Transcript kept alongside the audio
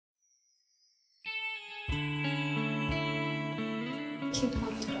two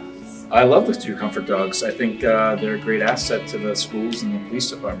comfort dogs? I love the two comfort dogs. I think they're a great asset to the schools and the police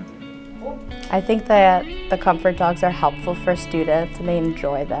department. I think that the comfort dogs are helpful for students and they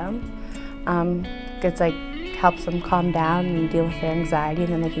enjoy them. It's like helps them calm down and deal with their anxiety,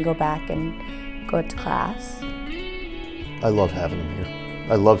 and then they can go back and go to class. I love having them here.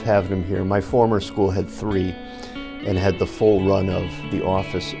 I love having them here. My former school had 3 and had the full run of the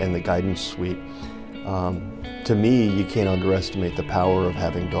office and the guidance suite. To me, you can't underestimate the power of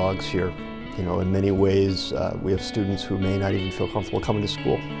having dogs here. You know, in many ways, we have students who may not even feel comfortable coming to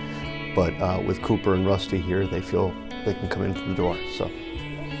school, but with Cooper and Rusty here, they feel they can come in through the door. So,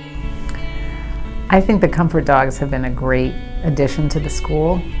 I think the comfort dogs have been a great addition to the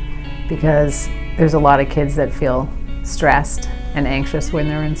school because there's a lot of kids that feel stressed and anxious when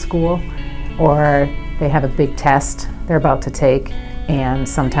they're in school, or they have a big test they're about to take, and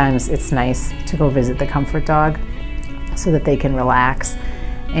sometimes it's nice to go visit the comfort dog so that they can relax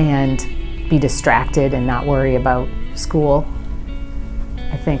and be distracted and not worry about school.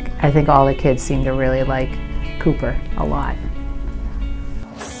 I think all the kids seem to really like Cooper a lot.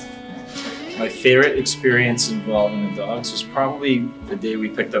 My favorite experience involving the dogs was probably the day we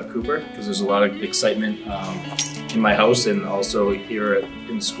picked up Cooper, because there's a lot of excitement in my house and also here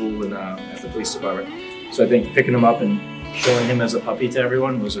in school and at the police department. So I think picking him up and showing him as a puppy to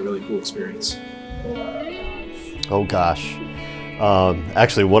everyone was a really cool experience. oh gosh.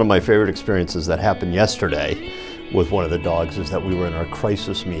 Actually, one of my favorite experiences that happened yesterday with one of the dogs is that we were in our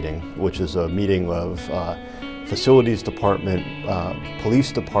crisis meeting, which is a meeting of facilities department,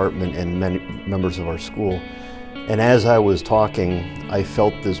 police department, and many members of our school. And as I was talking, I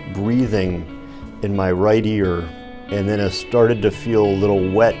felt this breathing in my right ear, and then I started to feel a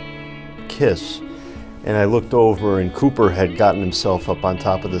little wet kiss. And I looked over, and Cooper had gotten himself up on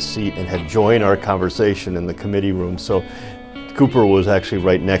top of the seat and had joined our conversation in the committee room. So Cooper was actually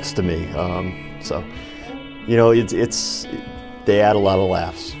right next to me. So, you know, they add a lot of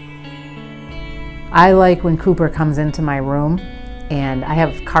laughs. I like when Cooper comes into my room, and I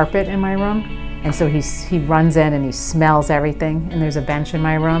have carpet in my room, and so he runs in and he smells everything, and there's a bench in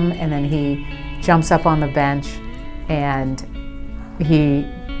my room, and then he jumps up on the bench and he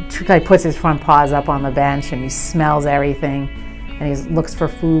like puts his front paws up on the bench and he smells everything and he looks for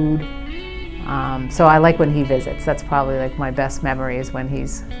food. So I like when he visits. That's probably like my best memory is when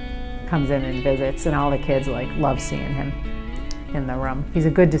he's comes in and visits, and all the kids like love seeing him in the room. He's a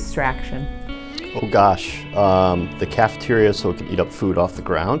good distraction. Oh gosh, the cafeteria so we can eat up food off the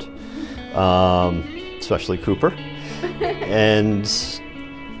ground, especially Cooper. And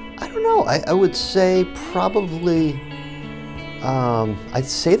I don't know, I would say probably, I'd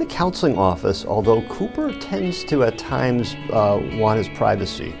say the counseling office, although Cooper tends to at times want his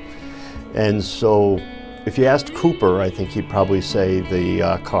privacy. And so if you asked Cooper, I think he'd probably say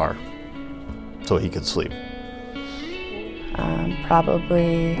the car, so he could sleep.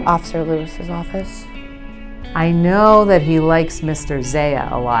 Probably Officer Lewis's office. I know that he likes Mr. Zaya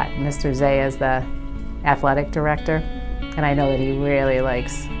a lot. Mr. Zaya is the athletic director, and I know that he really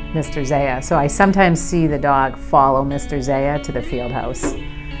likes Mr. Zaya. So I sometimes see the dog follow Mr. Zaya to the field house.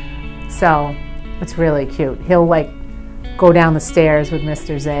 So it's really cute. He'll like go down the stairs with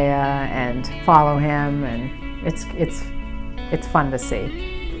Mr. Zaya and follow him, and it's fun to see.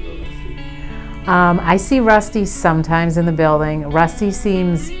 I see Rusty sometimes in the building. Rusty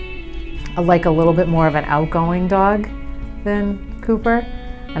seems like a little bit more of an outgoing dog than Cooper,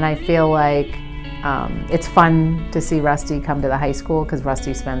 and I feel like it's fun to see Rusty come to the high school because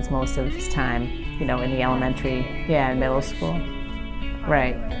Rusty spends most of his time, you know, in the elementary, and middle school.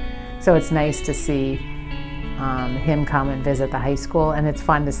 Right. So it's nice to see him come and visit the high school, and it's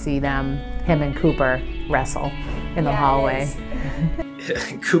fun to see him and Cooper wrestle in the hallway.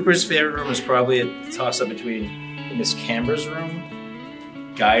 Cooper's favorite room is probably a toss-up between Miss Camber's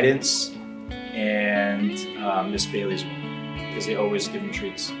room, guidance, and Miss Bailey's room, because they always give him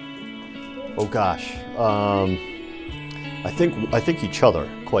treats. Oh gosh, I think each other,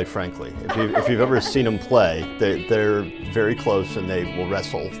 quite frankly. If you've ever seen them play, they're very close and they will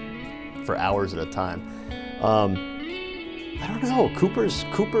wrestle for hours at a time. I don't know,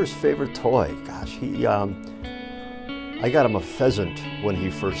 Cooper's favorite toy. Gosh, I got him a pheasant when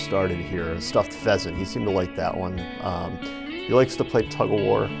he first started here, a stuffed pheasant. He seemed to like that one. He likes to play tug of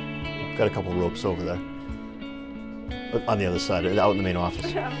war. Got a couple ropes over there on the other side, out in the main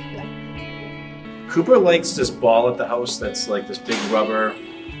office. Cooper likes this ball at the house that's like this big rubber,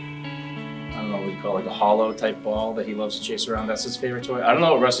 I don't know what you call it, like a hollow type ball that he loves to chase around. That's his favorite toy. I don't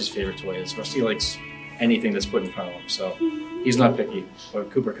know what Rusty's favorite toy is. Rusty likes anything that's put in front of him, so he's not picky, but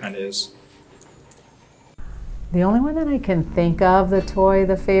Cooper kind of is. The only one that I can think of,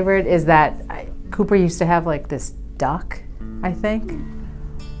 the favorite, is that Cooper used to have like this duck, I think.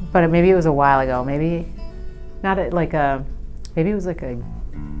 But maybe it was a while ago.Maybe not maybe it was like a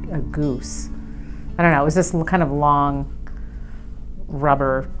goose. I don't know. It was this kind of long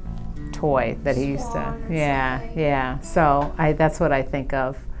rubber toy that he used to. Yeah. So that's what I think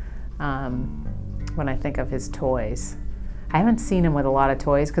of when I think of his toys. I haven't seen him with a lot of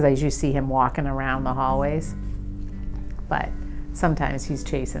toys because I usually see him walking around the hallways. But sometimes he's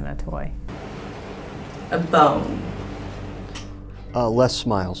chasing a toy. A bone. Less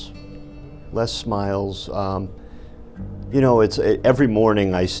smiles. Less smiles. You know, every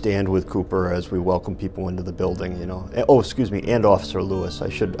morning I stand with Cooper as we welcome people into the building, you know. Oh, excuse me, and Officer Lewis. I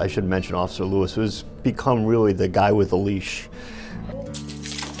should mention Officer Lewis, who's become really the guy with the leash.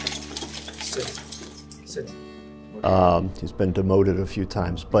 Sit. He's been demoted a few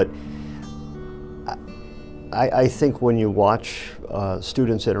times, but I think when you watch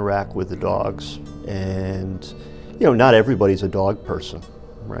students interact with the dogs, and you know, not everybody's a dog person,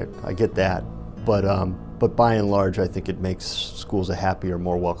 right? I get that, but by and large, I think it makes schools a happier,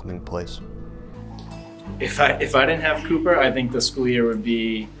 more welcoming place. If I didn't have Cooper, I think the school year would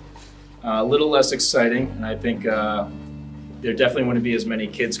be a little less exciting, and I think there definitely wouldn't be as many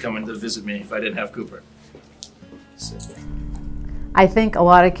kids coming to visit me if I didn't have Cooper. I think a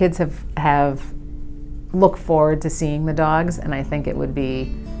lot of kids have looked forward to seeing the dogs, and I think it would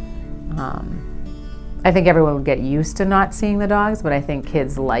be, I think everyone would get used to not seeing the dogs, but I think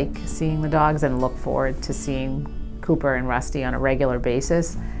kids like seeing the dogs and look forward to seeing Cooper and Rusty on a regular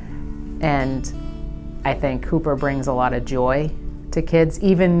basis. And I think Cooper brings a lot of joy to kids,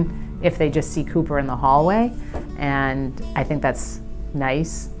 even if they just see Cooper in the hallway, and I think that's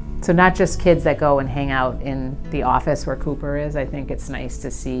nice. So not just kids that go and hang out in the office where Cooper is. I think it's nice to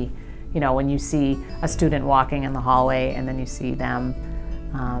see, you know, when you see a student walking in the hallway and then you see them,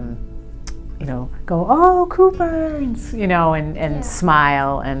 you know, go, oh, Cooper, and, you know, and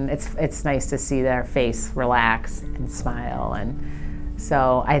smile, and it's nice to see their face relax and smile. And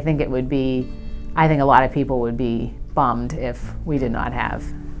so I think it would be, I think a lot of people would be bummed if we did not have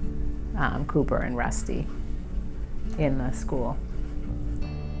Cooper and Rusty in the school.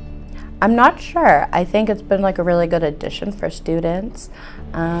 I'm not sure. I think it's been like a really good addition for students.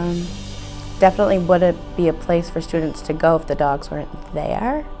 Definitely wouldn't be a place for students to go if the dogs weren't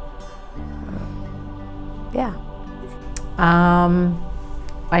there. Yeah.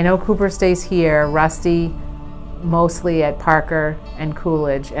 I know Cooper stays here, Rusty mostly at Parker and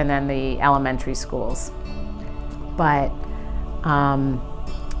Coolidge, and then the elementary schools. But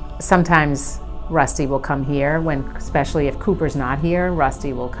sometimes Rusty will come here, especially if Cooper's not here,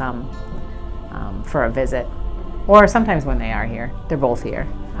 Rusty will come for a visit. Or sometimes when they are here, they're both here.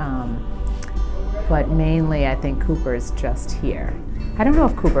 But mainly I think Cooper's just here. I don't know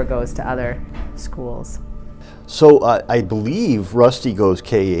if Cooper goes to other schools. So I believe Rusty goes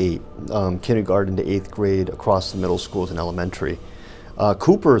K-8, kindergarten to 8th grade across the middle schools and elementary.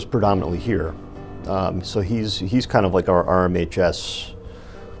 Cooper is predominantly here. So he's kind of like our RMHS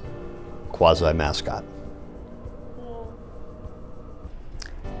quasi-mascot.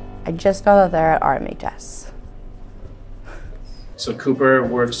 I just know that they're at RMHS. So Cooper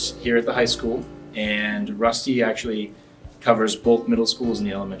works here at the high school, and Rusty actually covers both middle schools and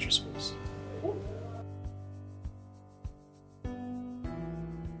the elementary schools.